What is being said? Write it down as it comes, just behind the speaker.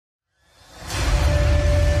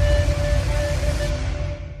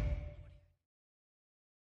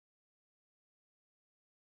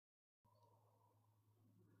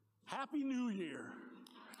Happy New Year.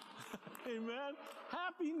 Amen.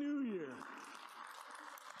 Happy New Year.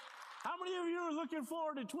 How many of you are looking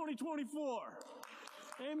forward to 2024?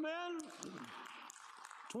 Amen.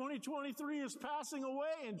 2023 is passing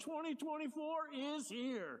away and 2024 is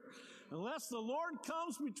here. Unless the Lord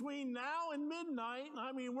comes between now and midnight,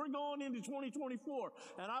 I mean, we're going into 2024,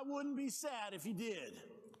 and I wouldn't be sad if he did.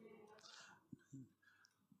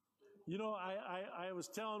 You know, I was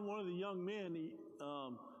telling one of the young men,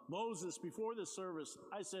 Moses, before this service,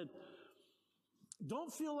 I said,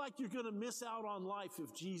 don't feel like you're going to miss out on life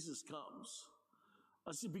if Jesus comes.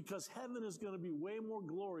 I said, because heaven is going to be way more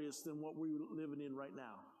glorious than what we're living in right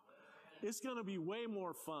now. It's going to be way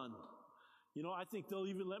more fun. You know, I think they'll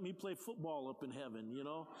even let me play football up in heaven, you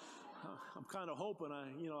know. I'm kind of hoping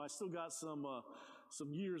I still got some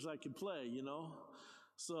years I can play, you know.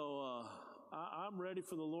 So I'm ready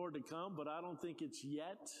for the Lord to come, but I don't think it's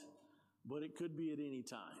yet, but it could be at any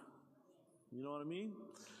time. You know what I mean?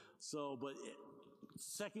 So, but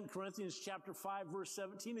 2 Corinthians chapter 5, verse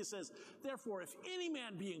 17, it says, therefore, if any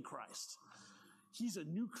man be in Christ, he's a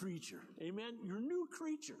new creature. Amen? You're a new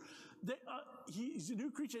creature. He's a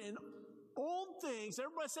new creature. And old things,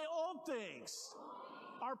 everybody say old things,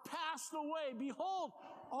 are passed away. Behold,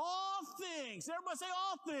 all things, everybody say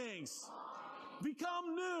all things,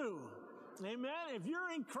 become new. Amen. If you're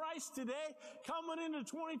in Christ today, coming into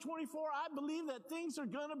 2024, I believe that things are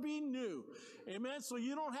going to be new. Amen. So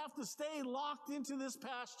you don't have to stay locked into this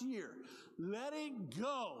past year. Let it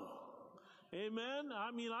go. Amen. I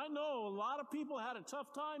mean, I know a lot of people had a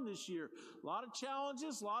tough time this year. A lot of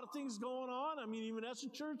challenges, a lot of things going on. I mean, even as a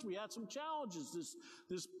church, we had some challenges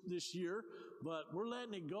this year, but we're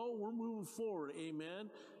letting it go. We're moving forward. Amen.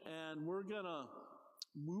 And we're going to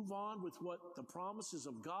move on with what the promises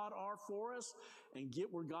of God are for us and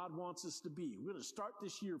get where God wants us to be. We're going to start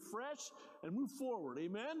this year fresh and move forward.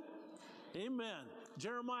 Amen? Amen.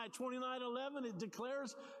 Jeremiah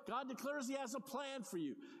 29:11, God declares he has a plan for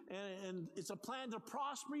you. And it's a plan to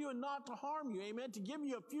prosper you and not to harm you. Amen. To give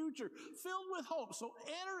you a future filled with hope. So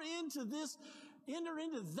enter into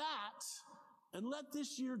that and let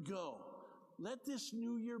this year go. Let this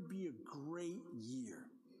new year be a great year.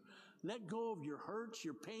 Let go of your hurts,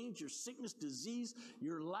 your pains, your sickness, disease,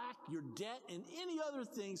 your lack, your debt, and any other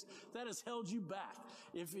things that has held you back.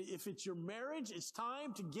 If it's your marriage, it's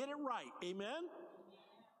time to get it right. Amen?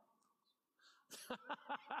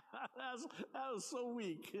 That was so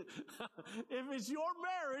weak. If it's your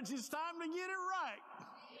marriage, it's time to get it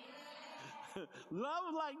right.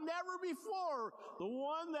 Love like never before the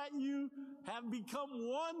one that you have become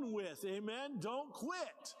one with. Amen. Don't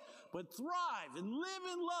quit, but thrive and live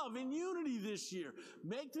in love and unity this year.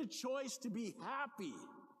 Make the choice to be happy.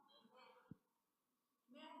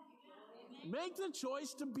 Make the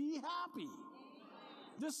choice to be happy.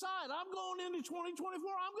 Decide, I'm going into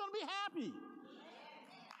 2024, I'm going to be happy.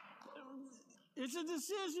 It's a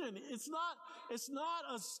decision. It's not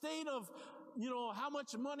a state of, how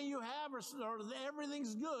much money you have or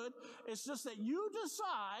everything's good. It's just that you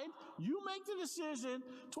decide, you make the decision,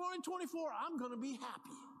 2024, I'm going to be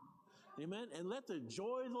happy. Amen. And let the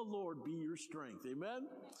joy of the Lord be your strength. Amen.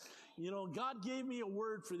 God gave me a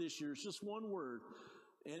word for this year. It's just one word.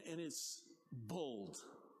 And it's bold.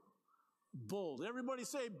 Bold. Everybody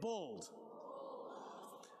say bold.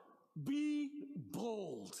 Be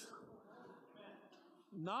bold.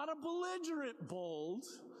 Not a belligerent bold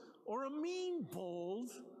or a mean bold,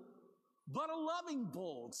 but a loving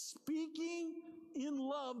bold, speaking in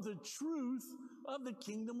love the truth of the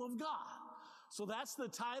kingdom of God. So that's the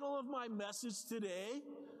title of my message today,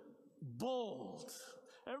 bold.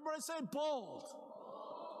 Everybody say bold.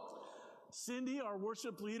 Cindy, our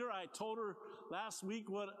worship leader, I told her last week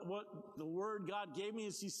what the word God gave me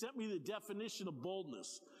is he sent me the definition of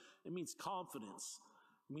boldness. It means confidence.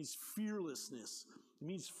 It means fearlessness. It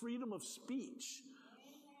means freedom of speech.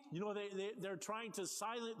 They're trying to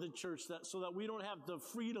silence the church so that we don't have the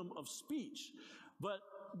freedom of speech. But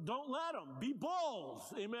don't let them. Be bold.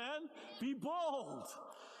 Amen? Be bold.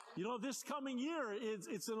 This coming year,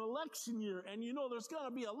 it's an election year, and there's going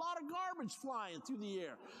to be a lot of garbage flying through the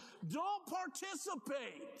air. Don't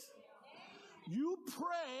participate. You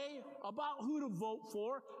pray about who to vote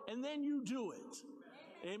for, and then you do it.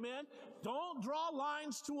 Amen. Don't draw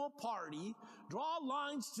lines to a party. Draw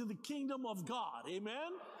lines to the kingdom of God.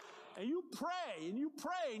 Amen. And you pray and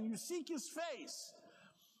you seek his face.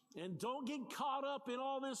 And don't get caught up in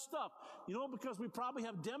all this stuff. Because we probably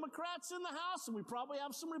have Democrats in the house and we probably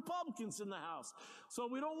have some Republicans in the house. So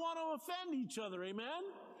we don't want to offend each other. Amen.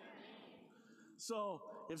 So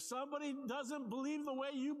if somebody doesn't believe the way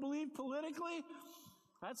you believe politically,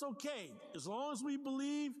 that's okay. As long as we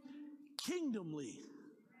believe kingdomly,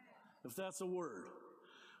 if that's a word.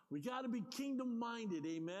 We got to be kingdom-minded,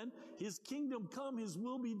 amen? His kingdom come, His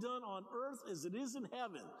will be done on earth as it is in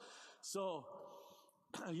heaven. So,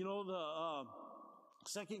 the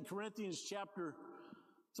 2 Corinthians chapter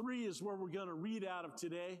 3 is where we're going to read out of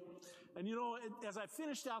today. And as I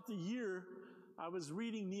finished out the year, I was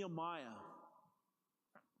reading Nehemiah.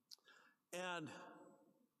 And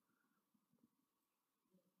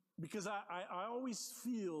because I always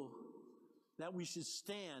feel that we should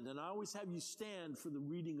stand, and I always have you stand for the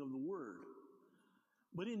reading of the word.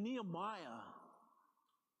 But in Nehemiah,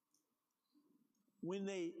 when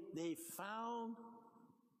they found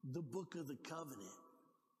the book of the covenant,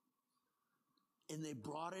 and they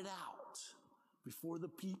brought it out before the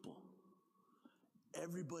people,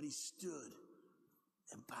 everybody stood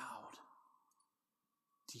and bowed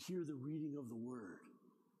to hear the reading of the word.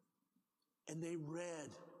 And they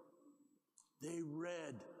read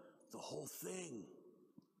the whole thing.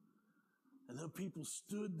 And the people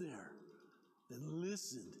stood there and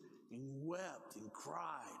listened and wept and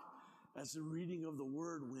cried as the reading of the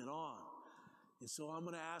word went on. And so I'm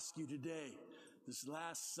going to ask you today, this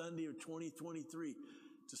last Sunday of 2023,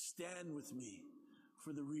 to stand with me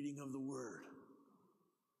for the reading of the word.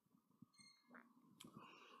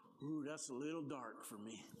 Ooh, that's a little dark for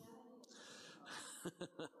me.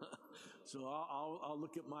 So I'll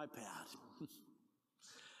look at my pad.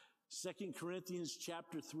 2 Corinthians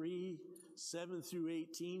chapter 3, 7 through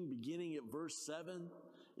 18, beginning at verse 7,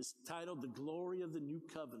 is titled The Glory of the New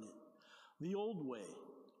Covenant. The old way,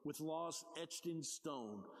 with laws etched in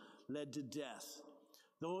stone, led to death,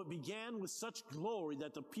 though it began with such glory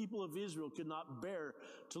that the people of Israel could not bear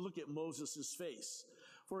to look at Moses' face.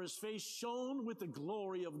 For his face shone with the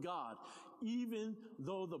glory of God, even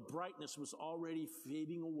though the brightness was already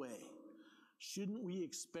fading away. Shouldn't we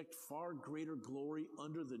expect far greater glory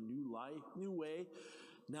under the new way,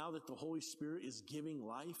 now that the Holy Spirit is giving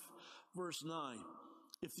life? Verse 9,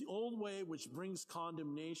 if the old way, which brings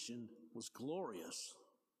condemnation, was glorious,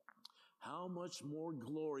 how much more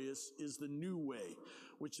glorious is the new way,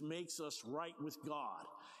 which makes us right with God?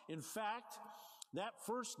 In fact, that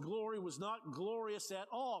first glory was not glorious at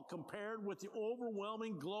all compared with the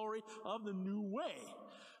overwhelming glory of the new way.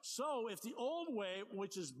 So if the old way,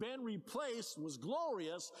 which has been replaced, was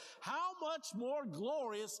glorious, how much more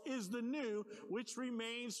glorious is the new, which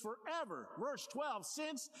remains forever? Verse 12,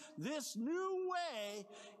 since this new way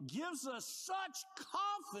gives us such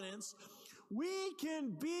confidence, we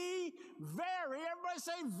can be everybody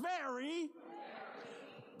say very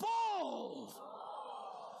bold.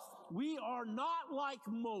 We are not like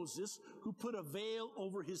Moses, who put a veil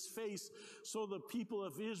over his face so the people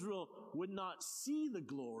of Israel would not see the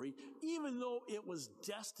glory, even though it was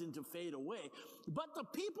destined to fade away. But the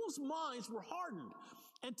people's minds were hardened.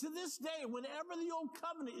 And to this day, whenever the old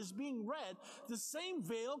covenant is being read, the same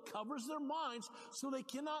veil covers their minds so they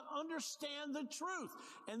cannot understand the truth.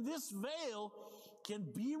 And this veil can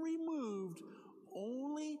be removed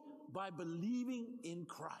only by believing in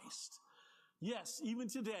Christ. Yes, even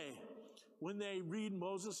today, when they read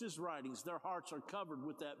Moses' writings, their hearts are covered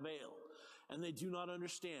with that veil, and they do not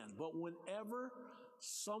understand. But whenever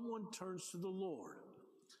someone turns to the Lord,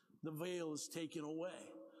 the veil is taken away.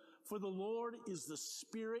 For the Lord is the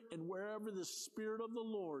Spirit, and wherever the Spirit of the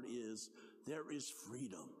Lord is, there is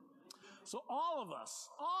freedom. So all of us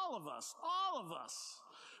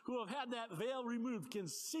who have had that veil removed can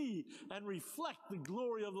see and reflect the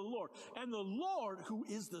glory of the Lord. And the Lord, who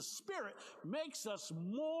is the Spirit, makes us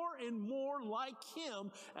more and more like Him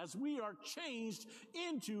as we are changed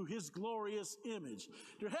into His glorious image.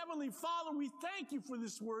 Dear Heavenly Father, we thank You for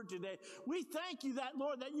this word today. We thank You that,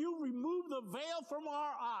 Lord, that You remove the veil from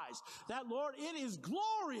our eyes. That, Lord, it is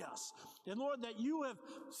glorious. And Lord, that You have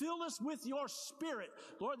filled us with Your Spirit.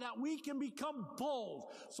 Lord, that we can become bold.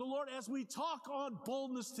 So Lord, as we talk on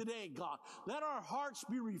boldness today, God, let our hearts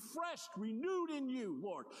be refreshed, renewed in You,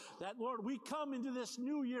 Lord. That, Lord, we come into this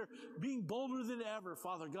new year being bolder than ever,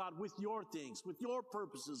 Father God, with Your things, with Your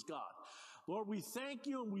purposes, God. Lord, we thank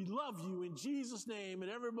You and we love You in Jesus' name.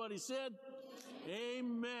 And everybody said,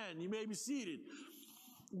 Amen. You may be seated.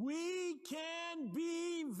 We can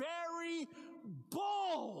be very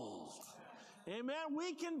bold. Amen.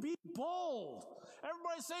 We can be bold.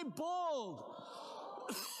 Everybody say bold.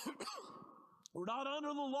 We're not under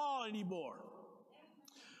the law anymore.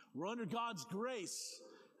 We're under God's grace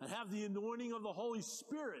and have the anointing of the Holy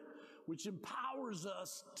Spirit, which empowers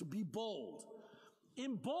us to be bold.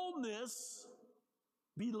 In boldness,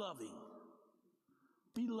 be loving.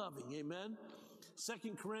 Be loving, amen?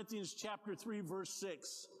 2 Corinthians chapter 3, verse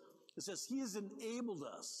 6. It says, He has enabled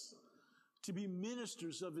us to be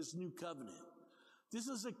ministers of his new covenant. This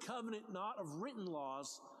is a covenant not of written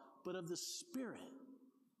laws, but of the Spirit.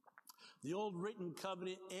 The old written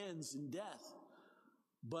covenant ends in death,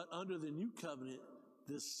 but under the new covenant,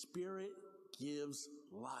 the Spirit gives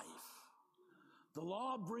life. The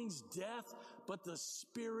law brings death, but the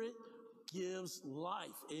Spirit gives life.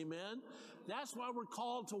 Amen? That's why we're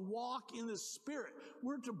called to walk in the Spirit.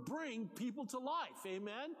 We're to bring people to life.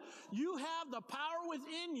 Amen? You have the power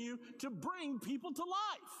within you to bring people to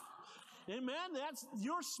life. Amen? That's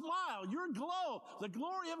your smile, your glow. The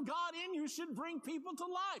glory of God in you should bring people to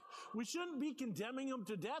life. We shouldn't be condemning them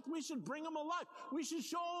to death. We should bring them alive. We should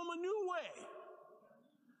show them a new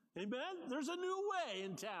way. Amen? There's a new way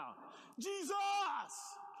in town.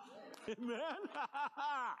 Jesus! Amen?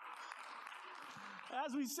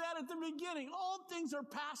 As we said at the beginning, all things are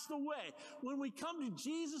passed away. When we come to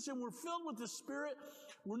Jesus and we're filled with the Spirit,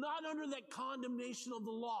 we're not under that condemnation of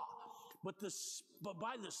the law. But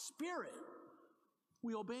by the Spirit,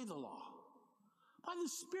 we obey the law. By the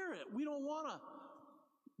Spirit, we don't want to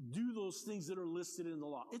do those things that are listed in the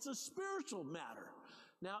law. It's a spiritual matter.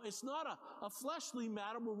 Now, it's not a fleshly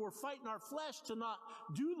matter where we're fighting our flesh to not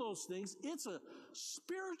do those things. It's a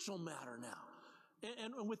spiritual matter now.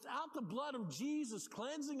 And without the blood of Jesus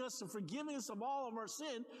cleansing us and forgiving us of all of our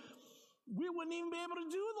sin, we wouldn't even be able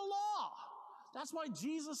to do the law. That's why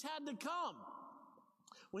Jesus had to come.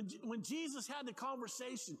 When Jesus had the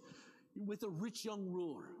conversation with a rich young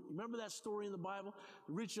ruler. Remember that story in the Bible?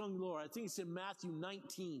 The rich young ruler. I think it's in Matthew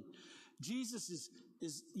 19. Jesus is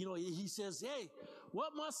he says, hey,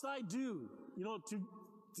 what must I do,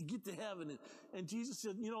 to get to heaven? And Jesus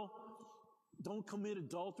said, don't commit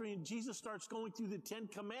adultery. And Jesus starts going through the 10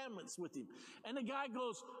 commandments with him. And the guy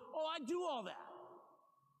goes, oh, I do all that.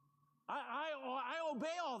 I obey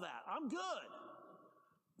all that. I'm good.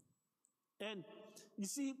 And you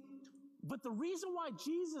see, but the reason why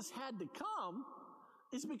Jesus had to come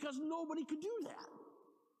is because nobody could do that.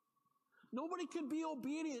 Nobody could be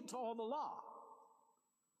obedient to all the law.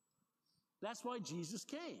 That's why Jesus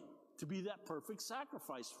came, to be that perfect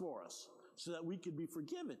sacrifice for us, so that we could be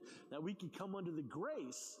forgiven, that we could come under the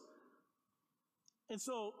grace. And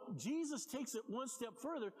so Jesus takes it one step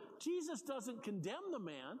further. Jesus doesn't condemn the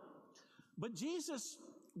man, but Jesus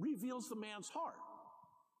reveals the man's heart.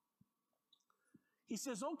 He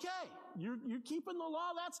says, okay, you're keeping the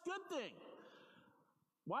law, that's a good thing.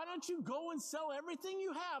 Why don't you go and sell everything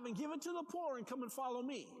you have and give it to the poor and come and follow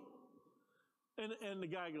me? And the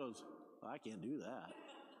guy goes, I can't do that.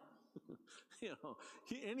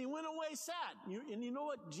 And he went away sad. And you know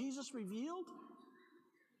what Jesus revealed?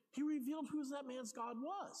 He revealed who that man's God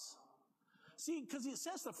was. See, because it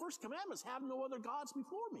says the first commandment is have no other gods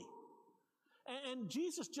before me. And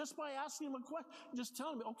Jesus, just by asking him a question, just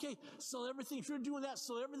telling him, okay, sell everything. If you're doing that,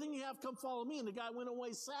 sell everything you have, come follow me. And the guy went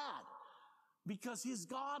away sad because his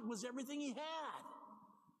God was everything he had.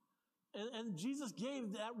 And Jesus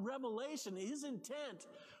gave that revelation. His intent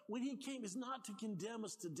when he came is not to condemn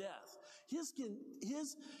us to death. His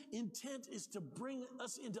intent is to bring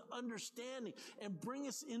us into understanding and bring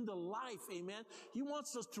us into life. Amen. He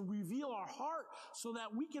wants us to reveal our heart so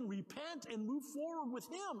that we can repent and move forward with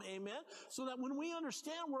him. Amen. So that when we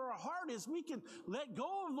understand where our heart is, we can let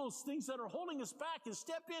go of those things that are holding us back and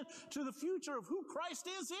step into the future of who Christ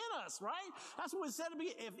is in us, right? That's what it said to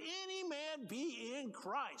be. If any man be in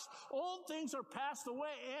Christ, old things are passed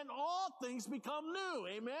away and all things become new.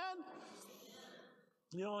 Amen.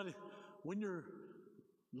 When you're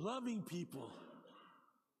loving people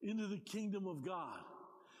into the kingdom of God,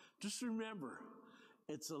 just remember,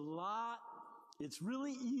 it's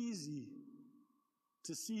really easy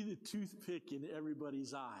to see the toothpick in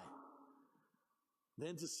everybody's eye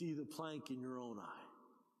than to see the plank in your own eye.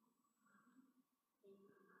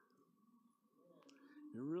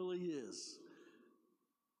 It really is.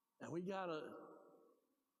 And we got to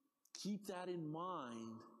keep that in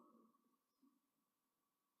mind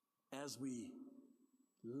as we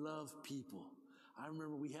love people. I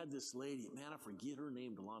remember we had this lady, man, I forget her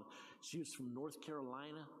name, Delana. She was from North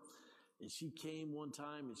Carolina, and she came one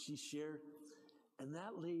time and she shared, and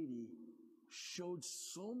that lady showed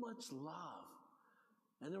so much love.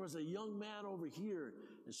 And there was a young man over here,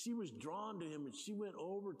 and she was drawn to him, and she went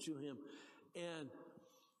over to him, and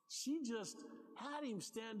she just had him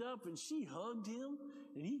stand up, and she hugged him,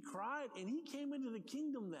 and he cried, and he came into the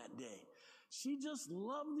kingdom that day. She just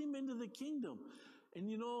loved him into the kingdom. And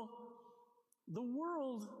the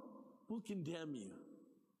world will condemn you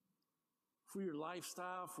for your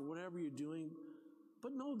lifestyle, for whatever you're doing.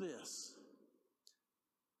 But know this.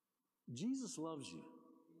 Jesus loves you.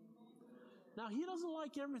 Now, he doesn't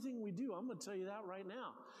like everything we do. I'm going to tell you that right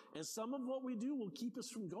now. And some of what we do will keep us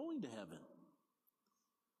from going to heaven.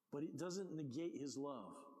 But it doesn't negate his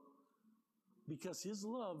love. Because his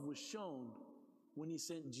love was shown when he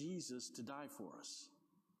sent Jesus to die for us.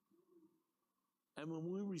 And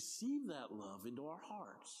when we receive that love into our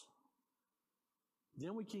hearts,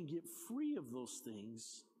 then we can get free of those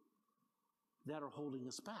things that are holding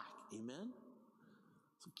us back. Amen?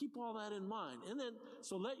 So keep all that in mind. And then,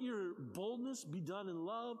 so let your boldness be done in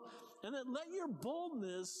love. And then let your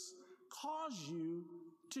boldness cause you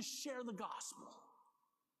to share the gospel.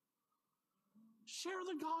 Share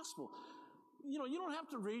the gospel. You know, you don't have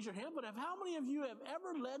to raise your hand, but how many of you have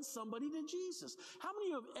ever led somebody to Jesus? How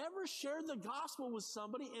many of you have ever shared the gospel with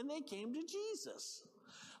somebody and they came to Jesus?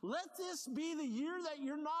 Let this be the year that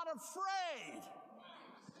you're not afraid.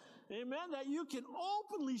 Amen. That you can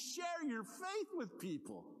openly share your faith with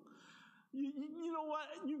people. You know what?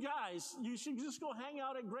 You guys, you should just go hang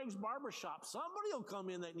out at Greg's barbershop. Somebody will come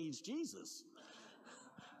in that needs Jesus.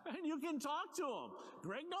 And you can talk to him.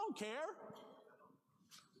 Greg don't care.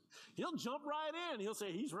 He'll jump right in. He'll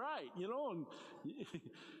say, he's right, you know. And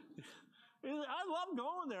I love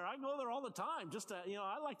going there. I go there all the time. Just to, you know,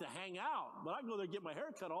 I like to hang out. But I go there and get my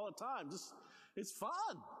hair cut all the time. It's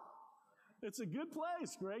fun. It's a good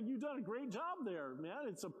place, Greg. You've done a great job there, man.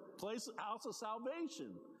 It's a place, house of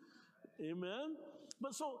salvation. Amen?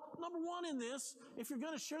 But so, number one in this, if you're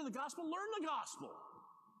going to share the gospel, learn the gospel.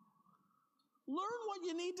 Learn what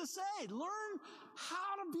you need to say. Learn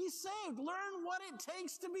how to be saved. Learn what it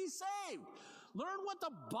takes to be saved. Learn what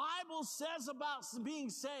the Bible says about being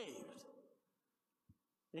saved.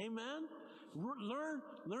 Amen?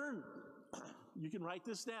 Learn. You can write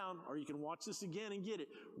this down, or you can watch this again and get it.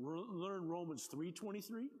 Learn Romans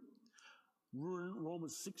 3:23. Learn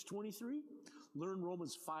Romans 6:23. Learn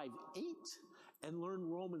Romans 5:8. And learn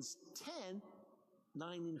Romans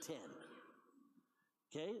 10:9 and 10.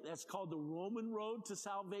 Okay? That's called the Roman road to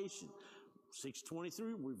salvation.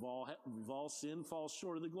 6:23, we've all sinned, falls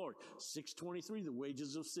short of the glory. 6:23, the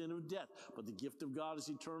wages of sin is death, but the gift of God is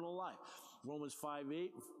eternal life. Romans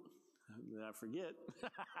 5:8, I forget.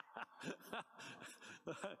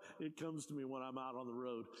 It comes to me when I'm out on the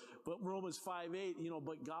road. But Romans 5:8, you know,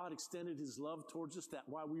 but God extended his love towards us that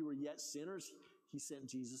while we were yet sinners, he sent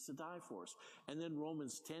Jesus to die for us. And then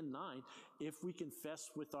Romans 10:9, if we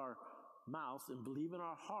confess with our mouth and believe in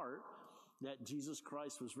our heart that Jesus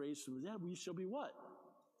Christ was raised from the dead, we shall be what?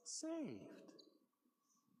 Saved.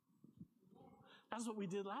 That's what we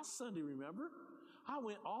did last Sunday, remember? I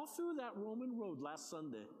went all through that Roman road last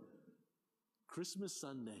Sunday. Christmas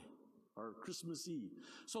Sunday, or Christmas Eve.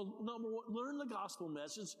 So number one, learn the gospel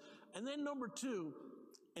message. And then number two,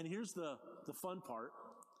 and here's the fun part,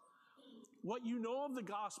 what you know of the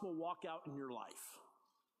gospel, walk out in your life.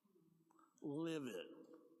 Live it.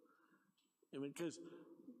 I mean, because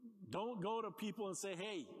don't go to people and say,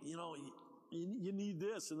 hey, you know, you need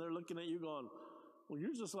this. And they're looking at you going, well,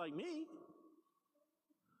 you're just like me.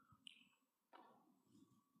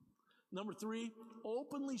 Number three,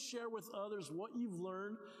 openly share with others what you've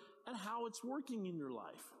learned and how it's working in your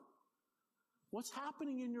life. What's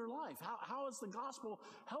happening in your life? How is the gospel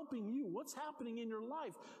helping you? What's happening in your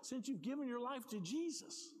life since you've given your life to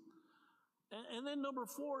Jesus? And then number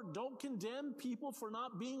four, don't condemn people for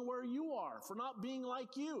not being where you are, for not being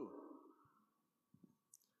like you.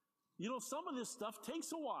 You know, some of this stuff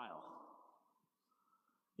takes a while.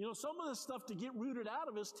 You know, some of this stuff to get rooted out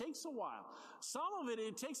of us takes a while. Some of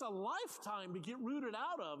it takes a lifetime to get rooted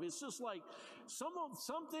out of. It's just like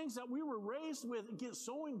some things that we were raised with get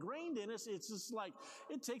so ingrained in us, it's just like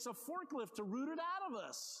it takes a forklift to root it out of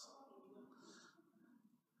us.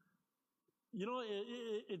 You know,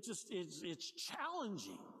 it's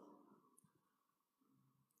challenging.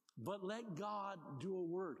 But let God do a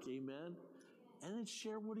work, amen? And then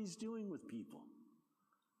share what he's doing with people.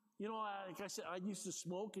 You know, like I said, I used to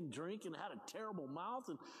smoke and drink and had a terrible mouth.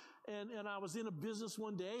 And I was in a business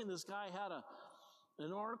one day, and this guy had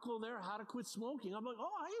an article there, how to quit smoking. I'm like,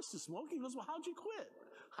 oh, I used to smoke. He goes, well, how'd you quit?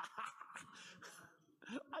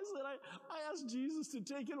 I said, I asked Jesus to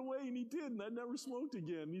take it away, and he did, and I never smoked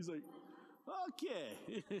again. And he's like,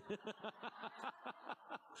 okay.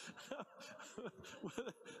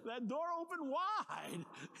 That door opened wide,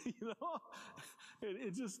 you know.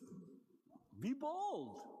 It just, be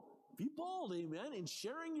bold. Be bold, amen, in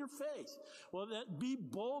sharing your faith. Well, be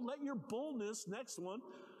bold. Let your boldness, next one,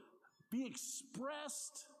 be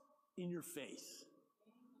expressed in your faith.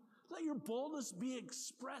 Let your boldness be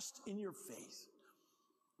expressed in your faith.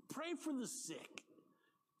 Pray for the sick.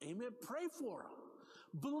 Amen. Pray for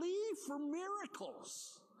them. Believe for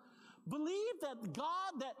miracles. Believe that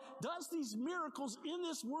God that does these miracles in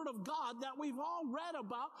this Word of God that we've all read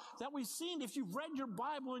about, that we've seen. If you've read your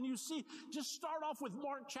Bible and you see, just start off with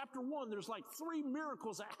Mark chapter 1. There's like 3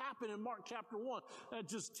 miracles that happen in Mark chapter 1 that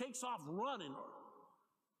just takes off running.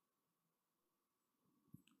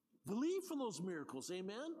 Believe for those miracles,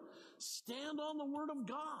 amen? Stand on the Word of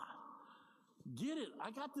God. Get it.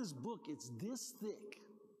 I got this book. It's this thick.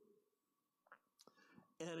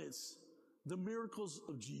 And it's The Miracles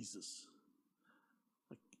of Jesus.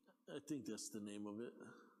 I think that's the name of it.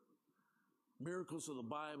 Miracles of the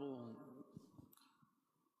Bible.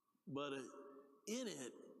 But in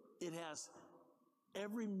it, it has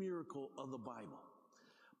every miracle of the Bible.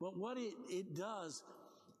 But what it does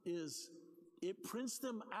is it prints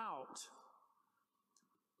them out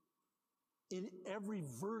in every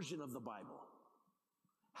version of the Bible.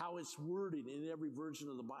 How it's worded in every version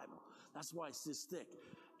of the Bible. That's why it's this thick.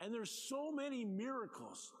 And there's so many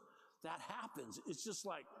miracles that happens. It's just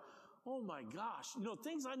like, oh my gosh. You know,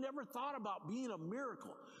 things I never thought about being a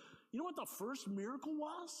miracle. You know what the first miracle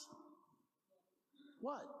was?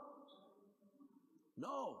 What?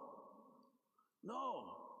 No.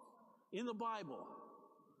 In the Bible.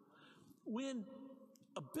 When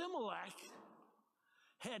Abimelech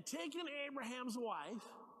had taken Abraham's wife,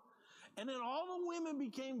 and then all the women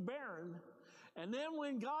became barren. And then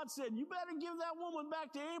when God said, you better give that woman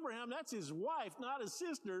back to Abraham, that's his wife, not his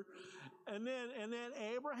sister. And then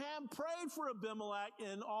Abraham prayed for Abimelech,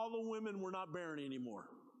 and all the women were not barren anymore.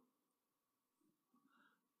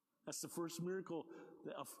 That's the first miracle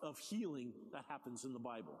of healing that happens in the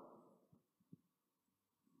Bible.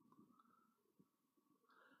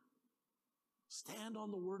 Stand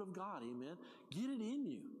on the Word of God, amen. Get it in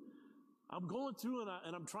you. I'm going through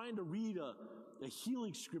and I'm trying to read a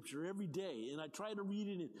healing scripture every day. And I try to read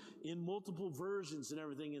it in multiple versions and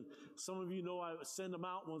everything. And some of you know I send them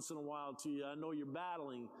out once in a while to you. I know you're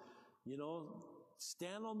battling, you know.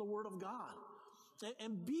 Stand on the Word of God.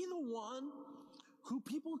 And be the one who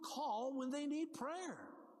people call when they need prayer.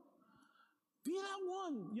 Be that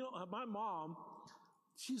one. You know, my mom,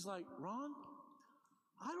 she's like, Ron,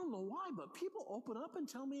 I don't know why, but people open up and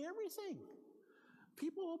tell me everything.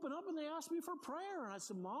 People open up and they ask me for prayer. And I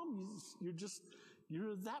said, Mom,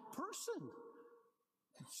 you're that person.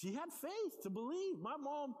 She had faith to believe. My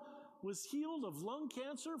mom was healed of lung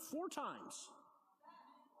cancer 4 times.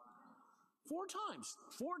 4 times.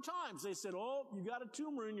 4 times. They said, oh, you got a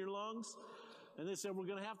tumor in your lungs. And they said, we're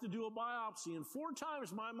going to have to do a biopsy. And 4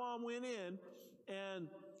 times my mom went in and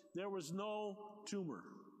there was no tumor.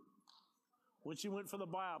 When she went for the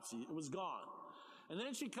biopsy, it was gone. And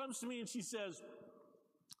then she comes to me and she says,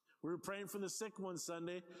 we were praying for the sick one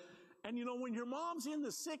Sunday. And you know, when your mom's in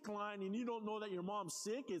the sick line and you don't know that your mom's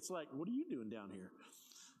sick, it's like, what are you doing down here?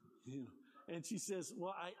 You know, and she says,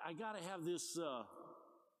 well, I got to have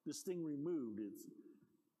this thing removed.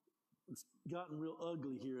 It's gotten real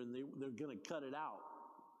ugly here and they're going to cut it out.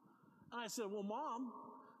 And I said, well, Mom,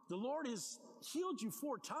 the Lord has healed you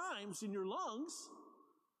 4 times in your lungs.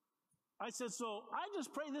 I said, so I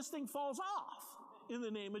just pray this thing falls off in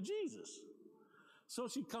the name of Jesus. So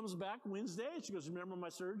she comes back Wednesday and she goes, remember my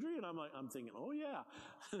surgery? And I'm thinking, oh yeah.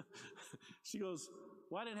 She goes,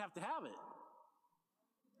 well, I didn't have to have it.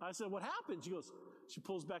 I said, what happened? She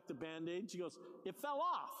pulls back the Band-Aid. She goes, it fell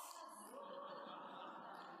off.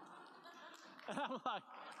 And I'm like,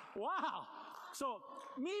 wow. So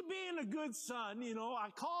me being a good son, you know, I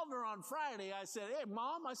called her on Friday. I said, hey,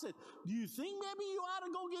 Mom, I said, do you think maybe you ought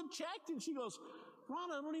to go get checked? And she goes,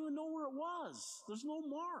 Ron, I don't even know where it was. There's no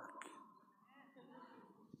mark.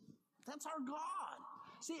 That's our God.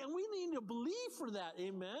 See, and we need to believe for that,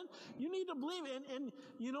 amen? You need to believe, and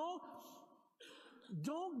you know,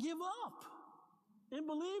 don't give up in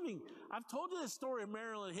believing. I've told you this story of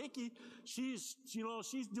Marilyn Hickey. She's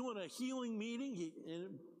doing a healing meeting,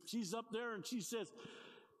 and she's up there, and she says,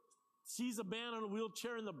 sees a man in a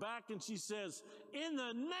wheelchair in the back, and she says, in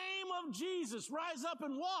the name of Jesus, rise up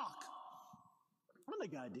and walk. And the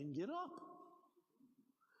guy didn't get up.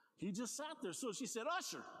 He just sat there. So she said,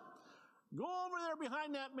 usher, go over there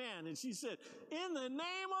behind that man. And she said, in the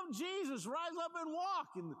name of Jesus, rise up and walk.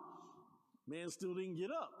 And the man still didn't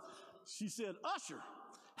get up. She said, usher,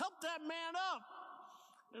 help that man up.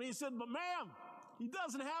 And he said, but ma'am, he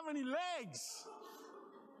doesn't have any legs.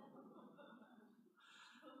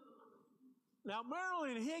 Now,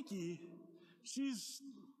 Marilyn Hickey, she's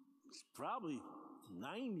probably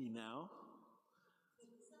 90 now.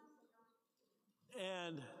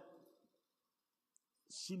 And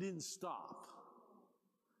she didn't stop.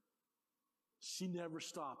 She never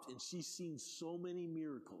stopped. And she's seen so many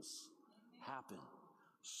miracles happen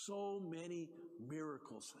So many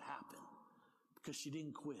miracles happen because she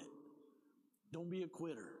didn't quit. Don't be a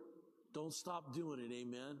quitter. Don't stop doing it,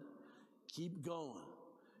 amen? Keep going.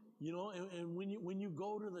 You know, and when you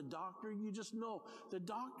go to the doctor, you just know the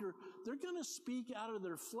doctor, they're going to speak out of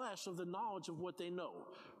their flesh of the knowledge of what they know,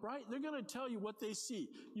 right? They're going to tell you what they see.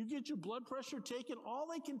 You get your blood pressure taken, all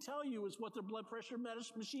they can tell you is what their blood pressure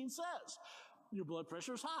machine says. Your blood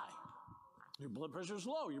pressure is high. Your blood pressure is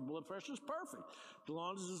low. Your blood pressure is perfect.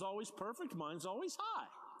 Delonda's is always perfect. Mine's always high.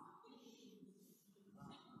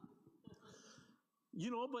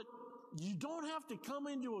 You know, but you don't have to come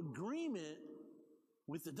into agreement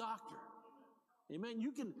with the doctor. Amen.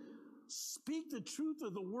 You can speak the truth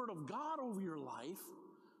of the Word of God over your life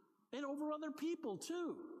and over other people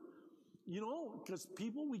too. You know, because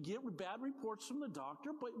people, we get bad reports from the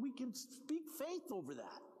doctor, but we can speak faith over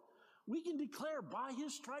that. We can declare by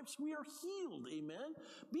His stripes we are healed. Amen.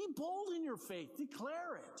 Be bold in your faith.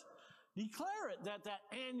 Declare it. Declare it that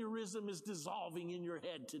aneurysm is dissolving in your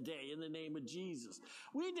head today in the name of Jesus.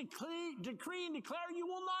 We decree and declare you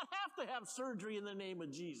will not have to have surgery in the name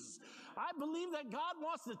of Jesus. I believe that God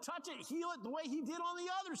wants to touch it, heal it the way He did on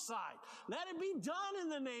the other side. Let it be done in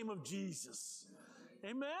the name of Jesus.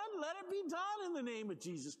 Amen. Let it be done in the name of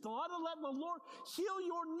Jesus. Let the Lord heal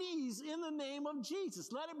your knees in the name of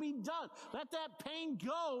Jesus. Let it be done. Let that pain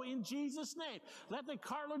go in Jesus' name. Let the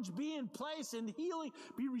cartilage be in place and healing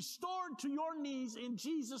be restored to your knees in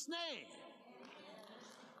Jesus' name.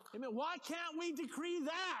 Amen. Why can't we decree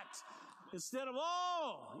that instead of,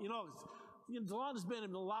 Delonda's been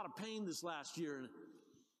in a lot of pain this last year. And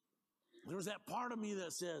there was that part of me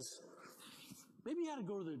that says, maybe you ought to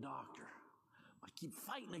go to the doctor. I keep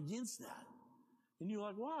fighting against that. And you're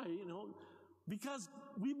like, why? Because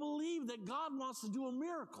we believe that God wants to do a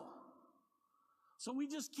miracle. So we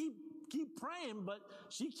just keep praying, but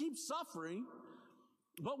she keeps suffering.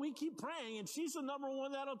 But we keep praying, and she's the number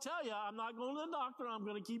one that'll tell you, I'm not going to the doctor, I'm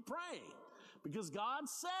going to keep praying. Because God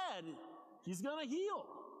said He's going to heal.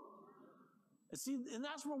 And see, and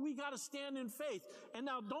that's where we got to stand in faith. And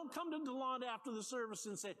now don't come to Delonda after the service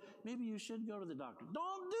and say, maybe you should go to the doctor.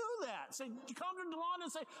 Don't do that. Say, come to Delonda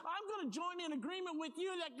and say, I'm going to join in agreement with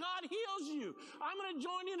you that God heals you. I'm going to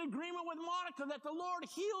join in agreement with Monica that the Lord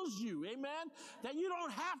heals you. Amen. That you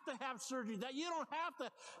don't have to have surgery, that you don't have to,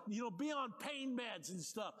 be on pain meds and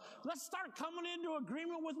stuff. Let's start coming into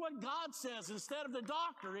agreement with what God says instead of the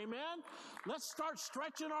doctor. Amen. Let's start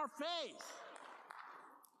stretching our faith.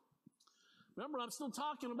 Remember, I'm still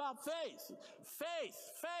talking about faith. Faith,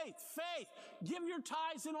 faith, faith. Give your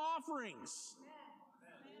tithes and offerings.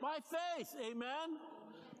 By faith, amen?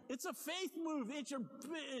 It's a faith move. It's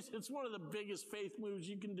one of the biggest faith moves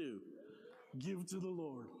you can do. Give to the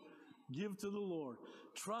Lord. Give to the Lord.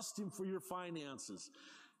 Trust Him for your finances.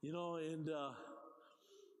 And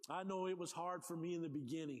I know it was hard for me in the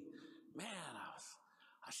beginning. Man,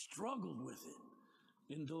 I struggled with it.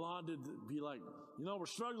 And Delonda would be like, we're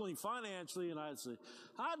struggling financially. And I'd say,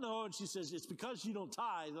 I know. And she says, it's because you don't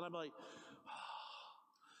tithe. And I'm like,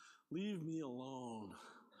 leave me alone.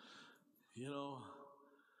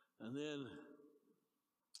 And then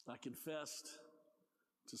I confessed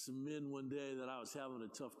to some men one day that I was having a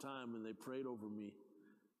tough time, and they prayed over me.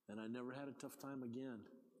 And I never had a tough time again.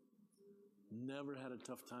 Never had a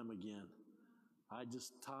tough time again. I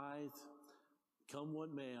just tithe. Come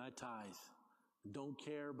what may, I tithe. Don't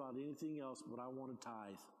care about anything else, but I want to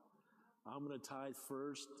tithe. I'm going to tithe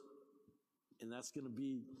first, and that's going to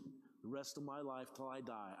be the rest of my life till I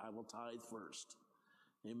die. I will tithe first.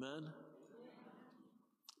 Amen?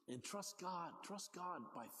 And trust God. Trust God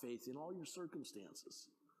by faith in all your circumstances.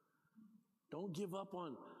 Don't give up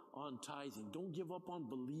on tithing. Don't give up on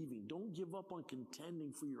believing. Don't give up on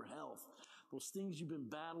contending for your health. Those things you've been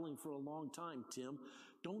battling for a long time, Tim.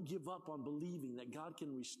 Don't give up on believing that God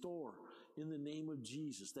can restore in the name of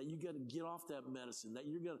Jesus, that you got to get off that medicine, that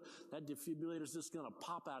that defibrillator's just going to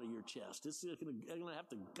pop out of your chest. It's going to have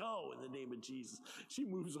to go in the name of Jesus. She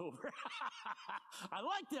moves over. I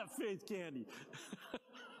like that faith, Candy.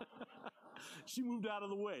 She moved out of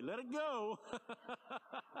the way. Let it go.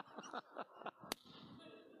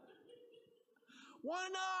 Why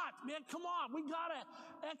not? Man, come on. We got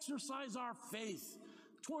to exercise our faith.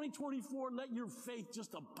 2024, let your faith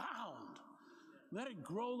just abound. Let it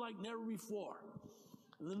grow like never before.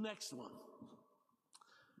 And the next one.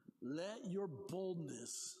 Let your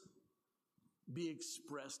boldness be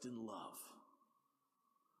expressed in love.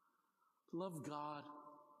 Love God,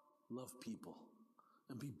 love people,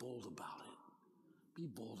 and be bold about it. Be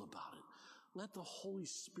bold about it. Let the Holy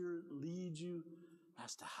Spirit lead you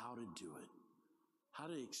as to how to do it, how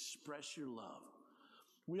to express your love.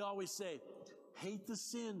 We always say, hate the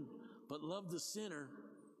sin, but love the sinner.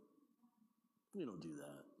 We don't do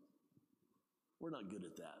that. We're not good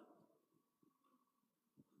at that.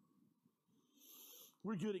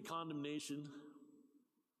 We're good at condemnation.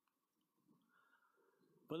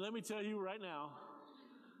 But let me tell you right now,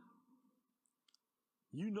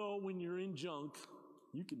 you know when you're in junk,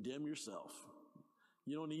 you condemn yourself.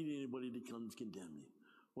 You don't need anybody to come condemn you.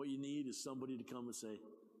 What you need is somebody to come and say,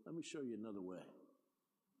 let me show you another way.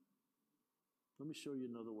 Let me show you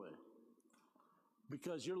another way.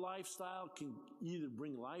 Because your lifestyle can either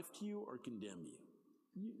bring life to you or condemn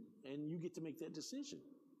you. And you get to make that decision.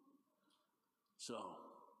 So,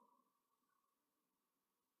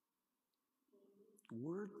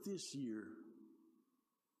 work this year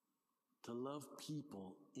to love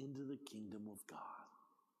people into the kingdom of God.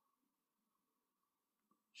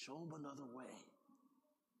 Show them another way.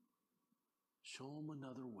 Show them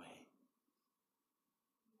another way.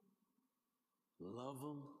 Love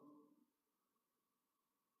them.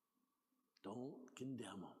 Don't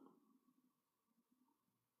condemn them.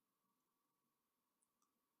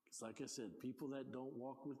 Because like I said, people that don't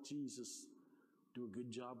walk with Jesus do a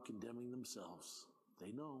good job condemning themselves.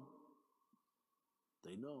 They know.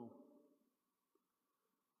 They know.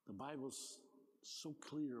 The Bible's so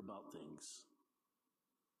clear about things.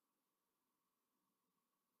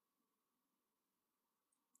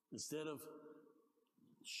 Instead of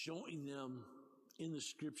showing them in the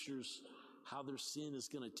scriptures how their sin is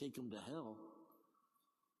going to take them to hell,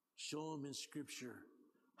 show them in scripture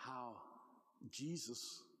how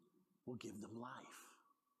Jesus will give them life.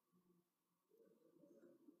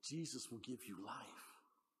 Jesus will give you life.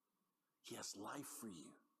 He has life for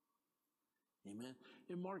you. Amen.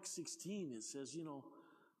 In Mark 16, it says,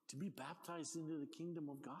 to be baptized into the kingdom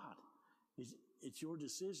of God. It's your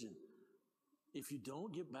decision. If you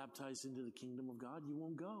don't get baptized into the kingdom of God, you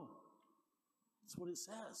won't go. That's what it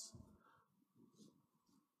says.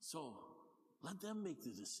 So, let them make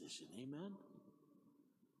the decision. Amen?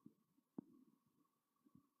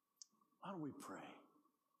 Why don't we pray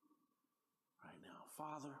right now?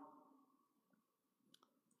 Father,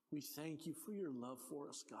 we thank you for your love for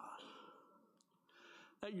us, God.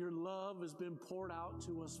 That your love has been poured out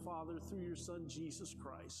to us, Father, through your Son, Jesus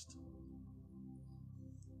Christ.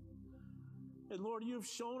 And Lord, you've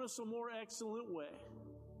shown us a more excellent way.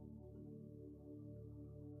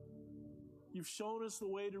 You've shown us the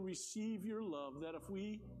way to receive your love, that if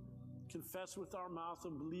we confess with our mouth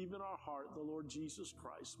and believe in our heart the Lord Jesus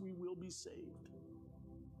Christ, we will be saved.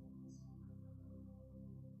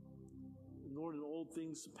 And Lord, and old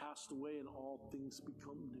things have passed away and all things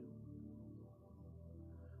become new.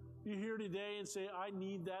 You're here today and say, I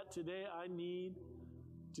need that today. I need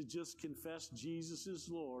to just confess Jesus is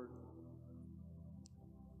Lord.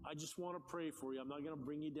 I just want to pray for you. I'm not going to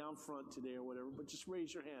bring you down front today or whatever, but just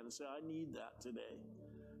raise your hand and say, I need that today.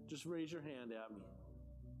 Just raise your hand at me.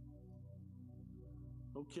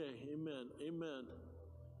 Okay, amen, amen,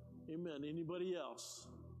 amen. Anybody else?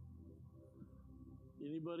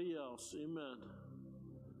 Anybody else? Amen.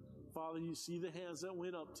 Father, you see the hands that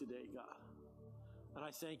went up today, God. And I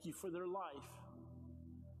thank you for their life.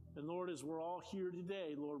 And Lord, as we're all here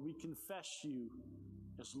today, Lord, we confess you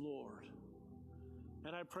as Lord.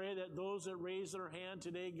 And I pray that those that raise their hand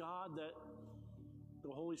today, God, that the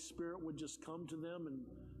Holy Spirit would just come to them and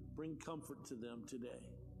bring comfort to them today.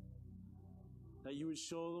 That you would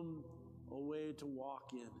show them a way to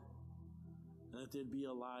walk in, and that they'd be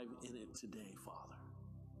alive in it today, Father.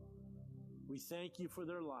 We thank you for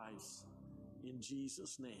their lives. In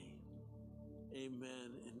Jesus' name,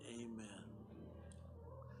 amen and amen.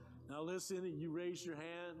 Now listen, you raised your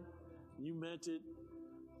hand, you meant it.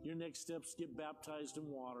 Your next steps, get baptized in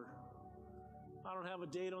water. I don't have a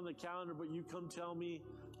date on the calendar, but you come tell me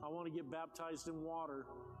I want to get baptized in water,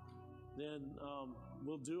 then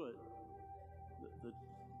we'll do it.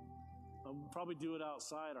 I'll probably do it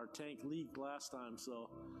outside. Our tank leaked last time, so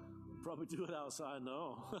probably do it outside.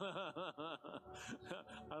 No.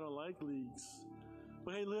 I don't like leaks.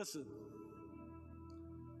 But hey, listen.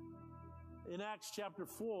 In Acts chapter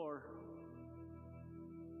 4,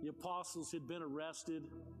 the apostles had been arrested.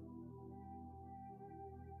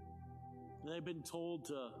 And they'd been told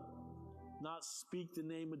to not speak the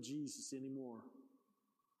name of Jesus anymore.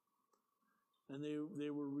 And they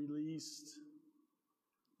were released.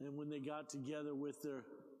 And when they got together with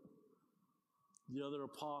the other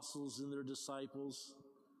apostles and their disciples,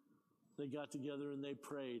 they got together and they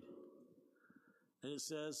prayed. And it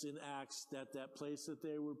says in Acts that place that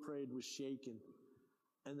they were prayed was shaken.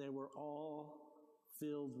 And they were all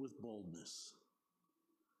filled with boldness.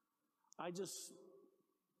 I just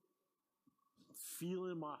feel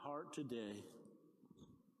in my heart today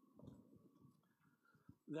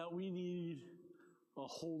that we need a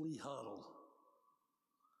holy huddle.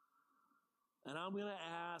 And I'm going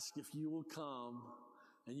to ask if you will come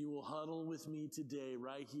and you will huddle with me today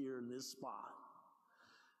right here in this spot.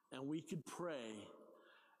 And we could pray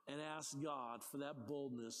and ask God for that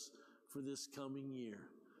boldness for this coming year.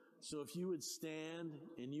 So if you would stand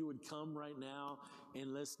and you would come right now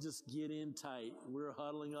and let's just get in tight. We're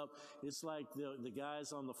huddling up. It's like the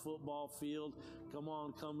guys on the football field. Come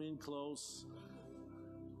on, come in close.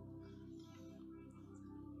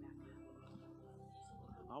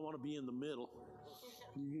 I want to be in the middle.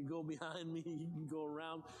 You can go behind me. You can go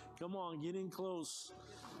around. Come on, get in close.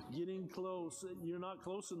 Get in close. You're not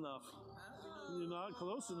close enough. You're not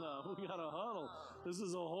close enough. We got a huddle. This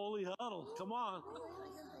is a holy huddle. Come on.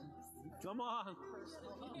 Come on.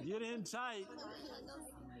 Get in tight.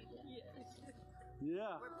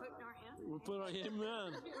 Yeah. We're putting our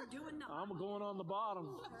amen. I'm going on the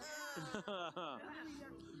bottom.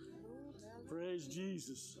 Praise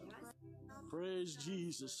Jesus. Praise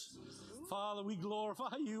Jesus. Father, we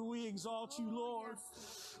glorify you. We exalt you, Lord.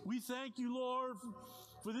 We thank you, Lord,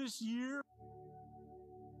 for this year.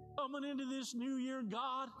 Coming into this new year,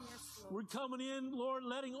 God, we're coming in, Lord,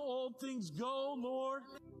 letting old things go, Lord.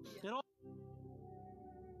 And all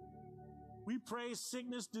we pray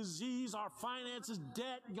sickness, disease, our finances,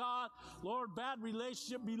 debt, God, Lord, bad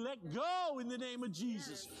relationship be let go in the name of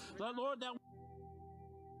Jesus. Lord, that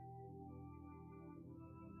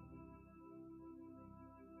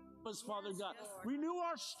us, Father God. Renew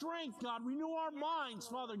our strength, God. Renew our minds,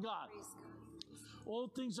 Father God.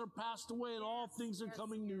 Old things are passed away and all things are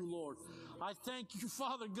coming new, Lord. I thank you,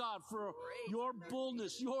 Father God, for your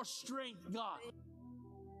boldness, your strength, God.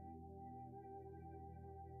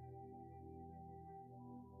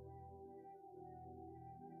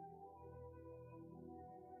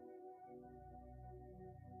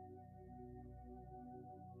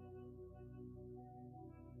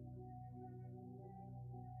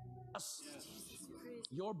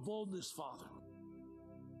 Your boldness, Father.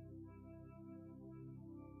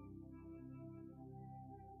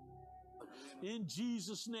 In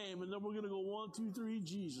Jesus' name. And then we're going to go 1, 2, 3,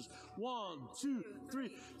 Jesus. 1, 2, 3.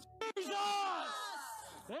 Jesus!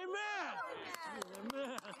 Amen.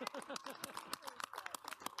 Amen.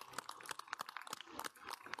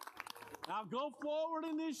 Now go forward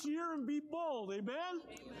in this year and be bold. Amen?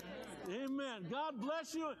 Amen. Amen. God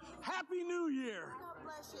bless you. Happy New Year. God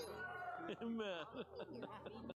bless you. Amen.